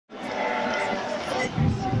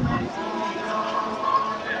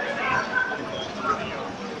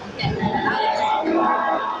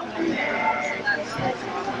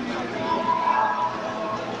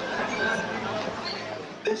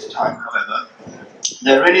time, however,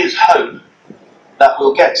 there really is hope that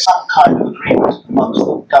we'll get some kind of agreement amongst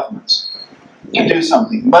the governments to do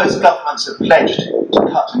something. Most governments have pledged to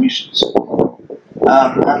cut emissions,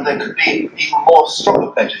 and there could be even more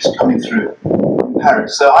stronger pledges coming through in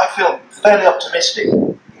Paris. So I feel fairly optimistic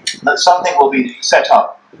that something will be set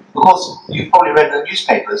up. Of course, you've probably read in the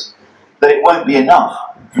newspapers that it won't be enough.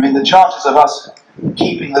 I mean, the chances of us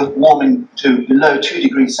keeping the warming to below 2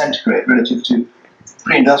 degrees centigrade relative to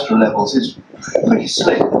pre-industrial levels is pretty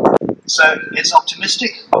slim. So it's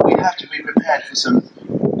optimistic, but we have to be prepared for some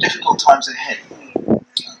difficult times ahead.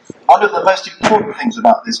 One of the most important things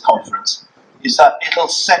about this conference is that it'll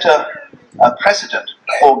set a precedent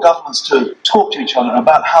for governments to talk to each other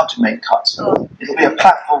about how to make cuts. It'll be a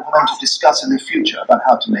platform for them to discuss in the future about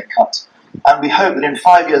how to make cuts. And we hope that in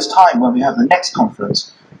 5 years' time, when we have the next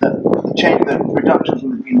conference, that the reductions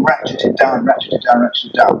will have been ratcheted down, ratcheted down,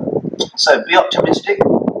 ratcheted down. So be optimistic,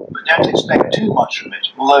 but don't expect too much from it,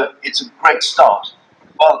 although it's a great start.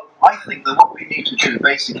 Well, I think that what we need to do,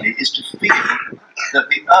 basically, is to feel that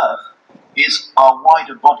the Earth is our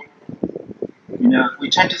wider body. You know, we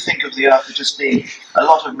tend to think of the Earth as just being a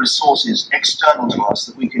lot of resources external to us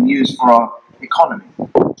that we can use for our economy.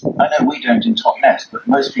 I know we don't in Totnes, but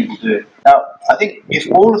most people do it. Now, I think if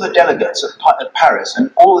all of the delegates at Paris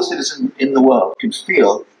and all the citizens in the world could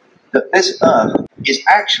feel that this Earth is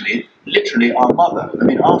actually, literally our mother. I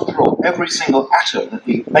mean, after all, every single atom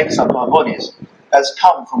that makes up our bodies has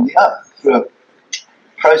come from the Earth through a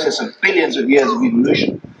process of billions of years of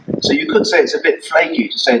evolution. So you could say it's a bit flaky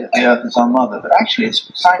to say that the Earth is our mother, but actually it's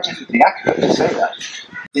scientifically accurate to say that.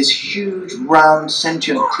 This huge, round,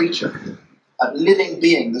 sentient creature, a living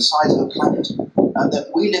being the size of a planet, and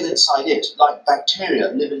that we live inside it, like bacteria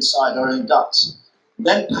live inside our own guts,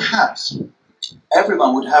 then perhaps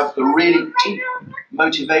everyone would have the really deep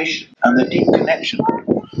motivation and the deep connection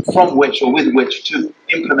from which or with which to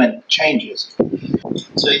implement changes.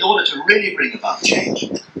 So in order to really bring about change,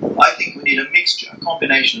 I think we need a mixture, a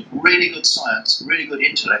combination of really good science, really good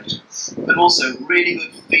intellect, but also really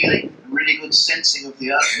good feeling, really good sensing of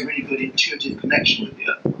the Earth, and really good intuitive connection with the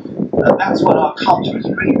Earth. And that's what our culture is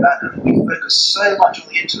really bad at. We focus so much on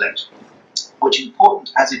the intellect, which,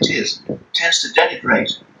 important as it is, tends to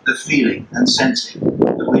denigrate the feeling and sensing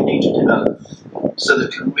that we need to develop so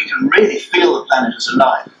that we can really feel the planet as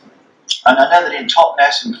alive. And I know that in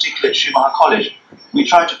Totnes, and particularly at Schumacher College, we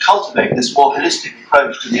try to cultivate this more holistic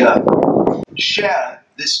approach to the Earth. Share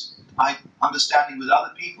this understanding with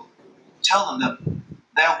other people. Tell them that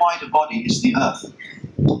their wider body is the Earth,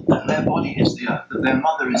 that their body is the Earth, that their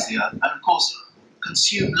mother is the Earth. And of course,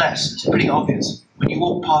 consume less. It's pretty obvious. When you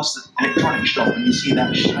walk past the electronics shop and you see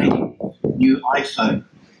that shiny new iPhone,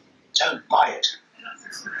 don't buy it.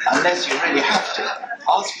 Unless you really have to.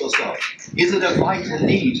 Ask yourself, is it a vital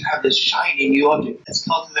need to have this shiny new object? Let's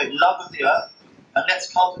cultivate love of the Earth, and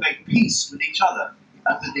let's cultivate peace with each other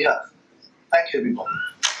and with the Earth. Thank you, everybody.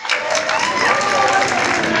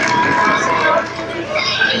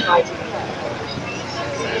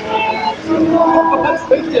 Was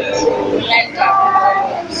möchte es?